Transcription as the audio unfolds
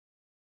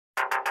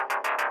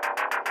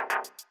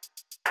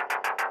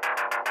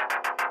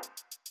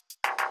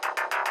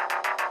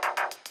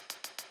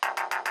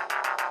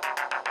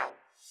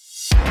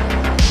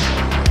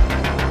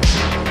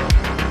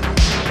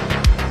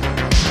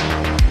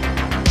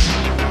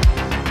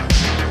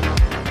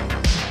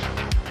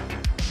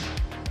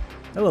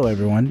Hello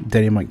everyone,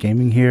 Daddy Monk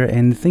Gaming here,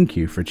 and thank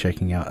you for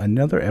checking out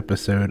another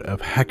episode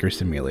of Hacker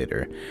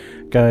Simulator.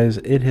 Guys,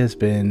 it has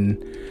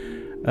been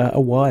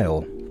a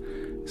while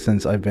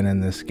since I've been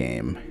in this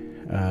game,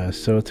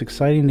 so it's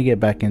exciting to get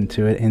back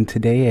into it. And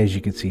today, as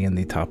you can see in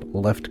the top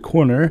left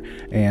corner,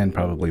 and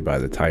probably by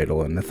the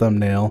title and the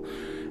thumbnail,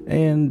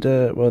 and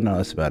well, no,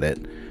 that's about it.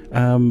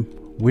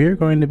 We're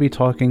going to be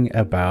talking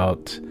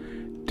about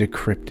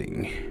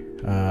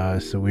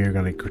decrypting. So we are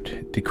going to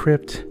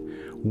decrypt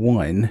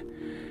one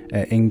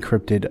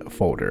encrypted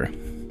folder.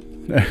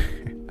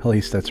 At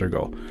least that's our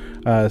goal.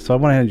 So I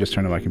went ahead and just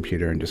turned on my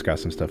computer and just got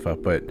some stuff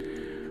up, but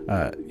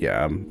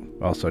yeah, I'm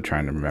also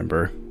trying to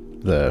remember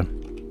the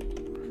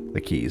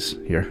keys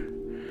here,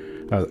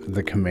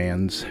 the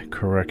commands.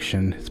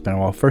 Correction, it's been a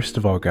while. First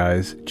of all,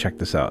 guys, check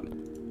this out.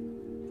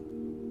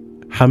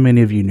 How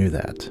many of you knew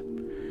that?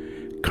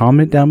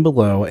 Comment down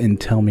below and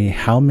tell me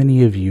how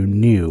many of you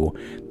knew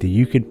that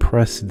you could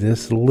press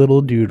this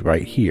little dude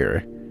right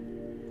here,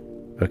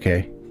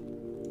 okay,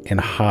 and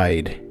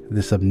hide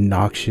this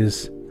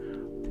obnoxious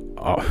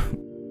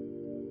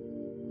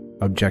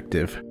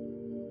objective.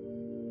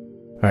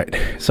 Alright,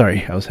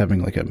 sorry, I was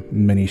having like a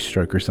mini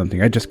stroke or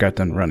something. I just got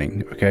done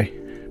running, okay?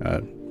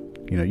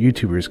 You know,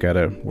 YouTubers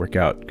gotta work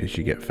out because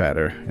you get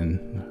fatter, and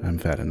I'm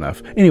fat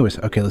enough. Anyways,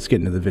 okay, let's get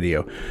into the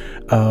video.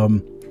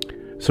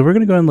 So we're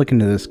gonna go and look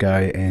into this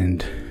guy,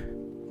 and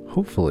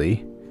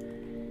hopefully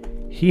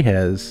he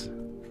has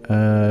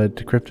a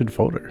decrypted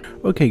folder.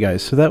 Okay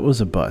guys, so that was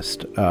a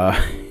bust.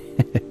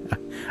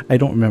 I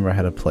don't remember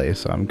how to play,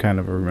 so I'm kind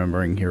of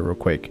remembering here real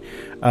quick.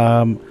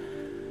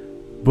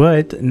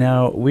 But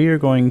now we are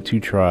going to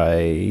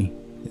try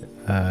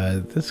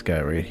this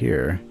guy right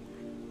here.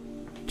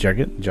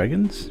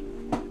 Juggins?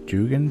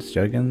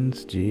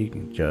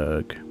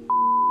 Jug.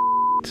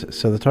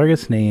 So the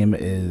target's name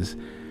is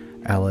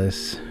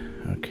Alice.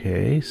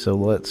 Okay, so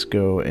let's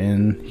go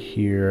in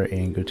here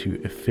and go to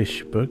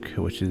fish book,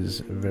 which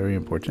is very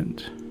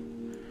important.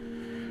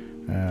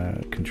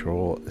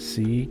 Control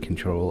C,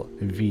 Control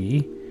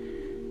V.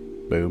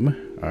 Boom.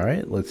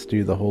 Alright, let's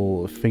do the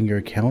whole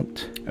finger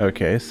count.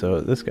 Okay,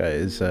 so this guy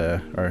is,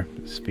 or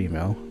this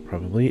female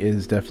probably,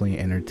 is definitely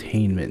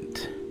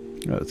entertainment.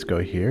 Let's go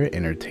here,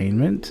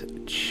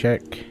 entertainment,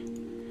 check.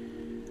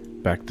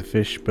 Back to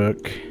fish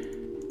book,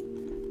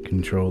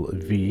 Control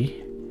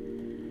V.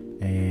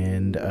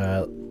 And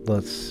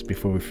let's,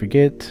 before we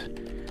forget,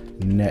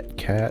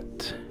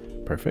 netcat.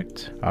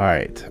 Perfect.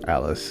 Alright,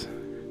 Alice.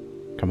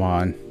 Come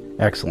on.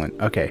 Excellent.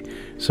 Okay,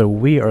 so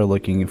we are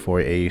looking for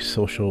a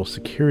social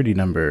security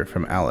number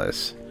from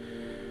Alice.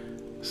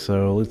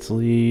 So let's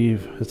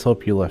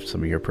hope you left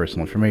some of your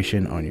personal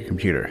information on your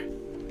computer.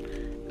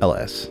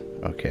 LS.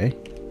 Okay.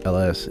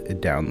 LS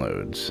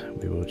downloads.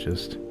 We will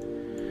just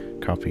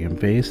copy and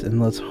paste, and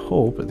let's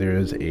hope there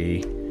is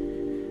a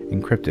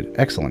encrypted.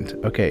 Excellent.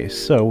 Okay,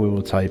 so we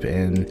will type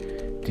in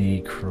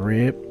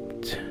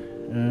decrypt.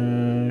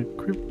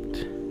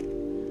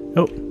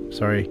 Oh,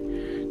 sorry.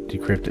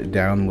 Decrypt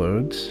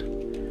downloads,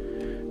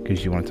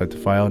 because you want to type the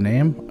file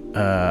name.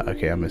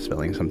 Okay, I'm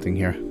misspelling something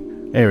here.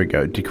 There we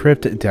go.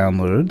 Decrypt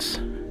downloads.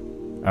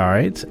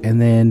 Alright,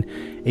 and then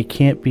it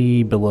can't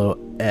be below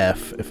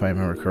F, if I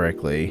remember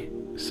correctly.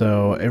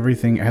 So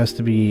everything has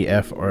to be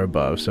F or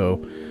above. So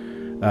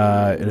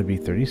it'll be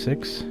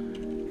 36,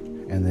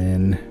 and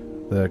then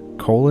the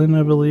colon,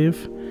 I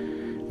believe,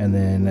 and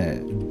then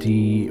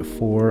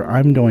D4.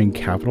 I'm doing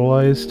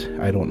capitalized.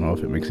 I don't know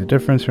if it makes a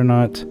difference or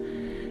not.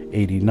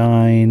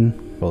 89,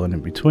 colon in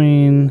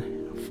between,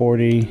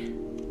 40,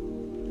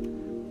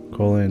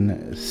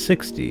 colon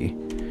 60,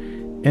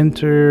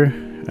 enter.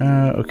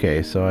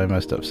 Okay, so I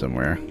messed up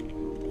somewhere.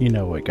 You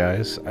know what,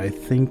 guys? I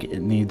think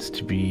it needs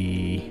to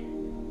be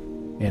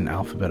in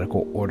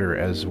alphabetical order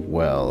as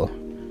well.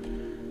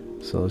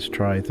 So let's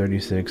try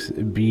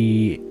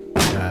 36B,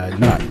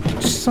 not,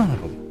 son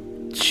of a,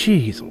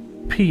 jeez,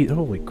 Pete,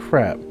 holy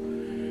crap.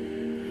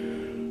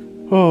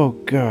 Oh,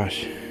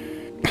 gosh.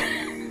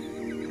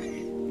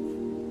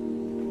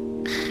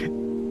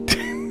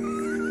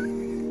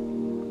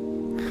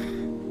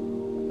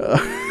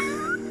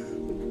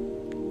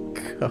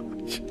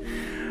 Gosh.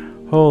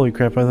 Holy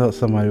crap, I thought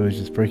somebody was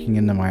just breaking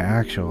into my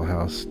actual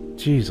house.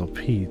 Jeez, oh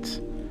Pete.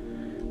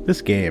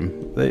 This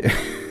game.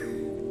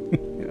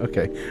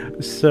 Okay,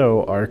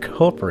 so our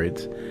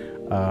culprit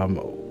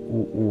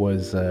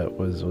was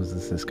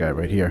this guy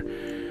right here.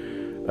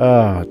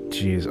 Oh,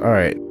 jeez.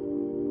 Alright.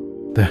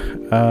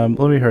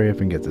 Let me hurry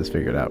up and get this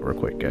figured out real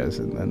quick, guys,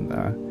 and then,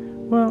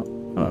 well,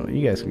 I don't know,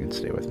 you guys can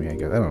stay with me, I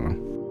guess, I don't know.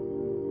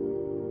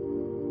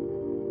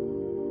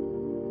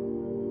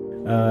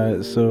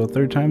 So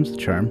third time's the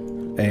charm,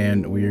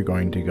 and we are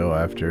going to go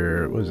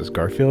after, what is this,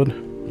 Garfield?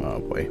 Oh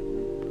boy.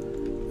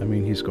 I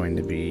mean, he's going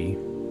to be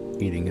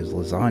eating his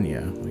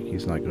lasagna. Like,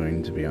 he's not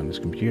going to be on his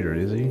computer,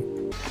 is he?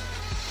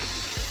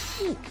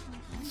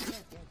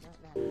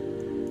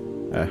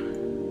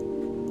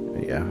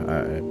 Yeah,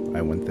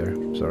 I went there.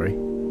 Sorry.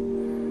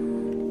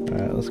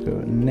 Let's go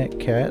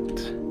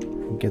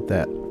netcat. Get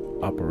that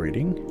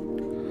operating.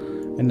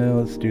 And then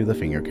let's do the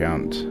finger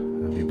count.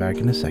 I'll be back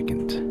in a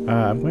second.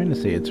 I'm going to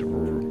say it's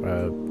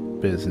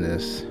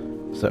business.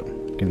 So,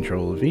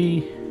 Control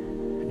V.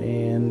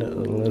 And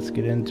let's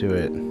get into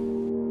it.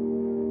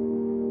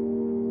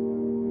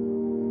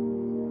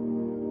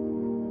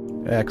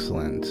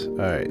 Excellent.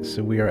 Alright,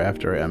 so we are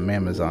after a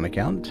Amazon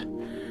account.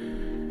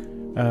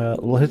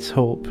 Let's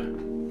hope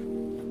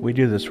we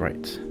do this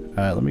right.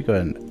 Let me go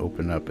ahead and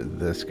open up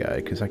this guy,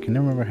 because I can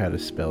never remember how to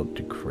spell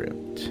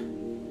Decrypt.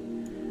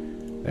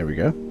 There we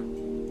go.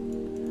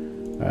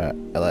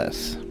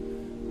 LS.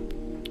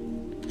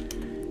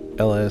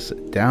 LS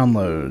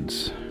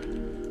downloads.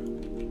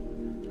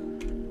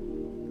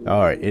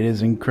 Alright, it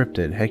is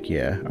encrypted. Heck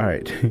yeah.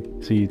 Alright,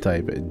 so you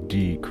type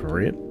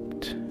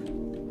Decrypt.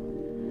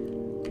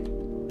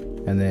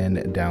 And then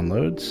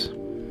downloads.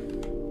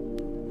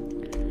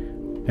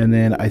 And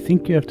then I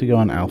think you have to go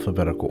in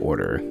alphabetical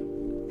order.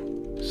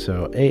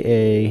 So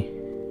AA,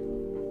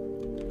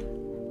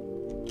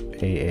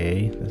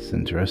 that's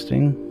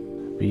interesting.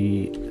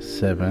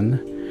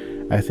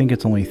 B7, I think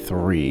it's only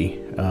 3.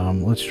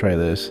 Let's try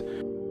this.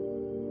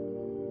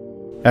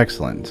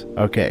 Excellent.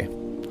 Okay,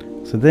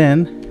 so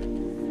then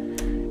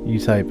you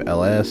type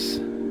LS.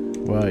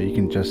 Well, you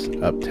can just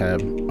up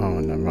tab. Oh,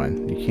 never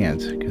mind. You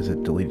can't, because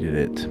it deleted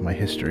it. My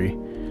history.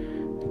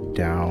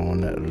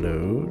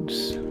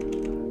 Downloads.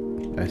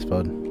 I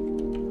spelled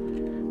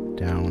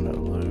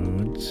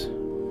downloads.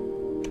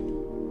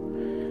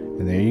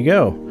 And there you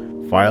go.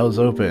 Files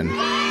open.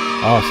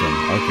 Awesome.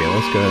 Okay,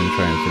 let's go ahead and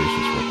try and finish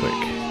this real quick.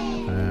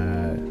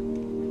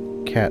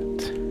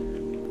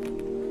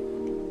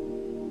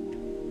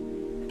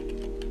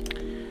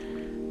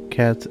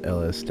 Cat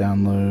LS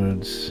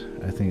downloads.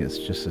 I think it's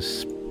just a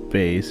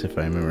space if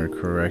I remember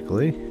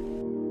correctly.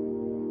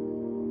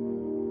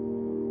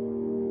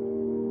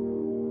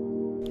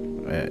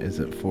 Is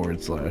it //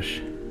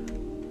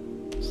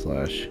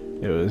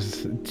 it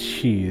was,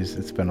 jeez,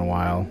 it's been a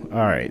while.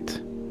 Alright.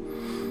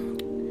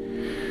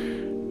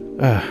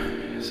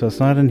 So it's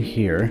not in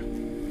here.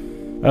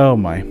 Oh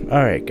my.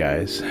 Alright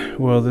guys.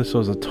 Well, this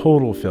was a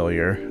total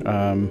failure.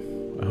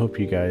 I hope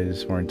you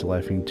guys weren't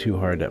laughing too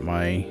hard at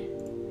my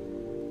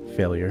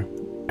failure.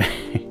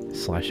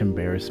 /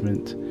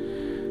 embarrassment.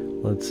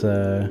 Let's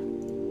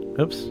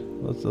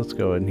let's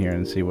go in here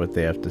and see what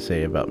they have to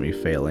say about me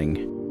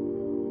failing.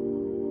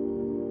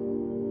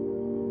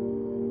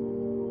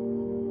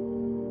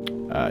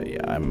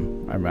 Yeah,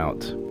 I'm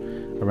out.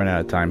 I ran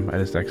out of time. I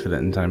just exited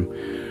in time.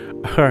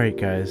 Alright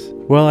guys.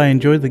 Well, I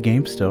enjoyed the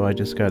game still. I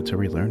just got to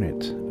relearn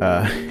it.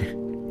 I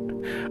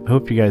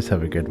hope you guys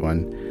have a good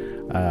one.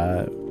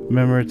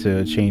 Remember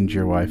to change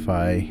your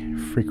Wi-Fi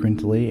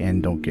frequently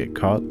and don't get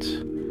caught.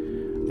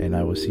 And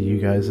I will see you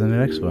guys in the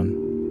next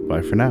one.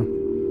 Bye for now.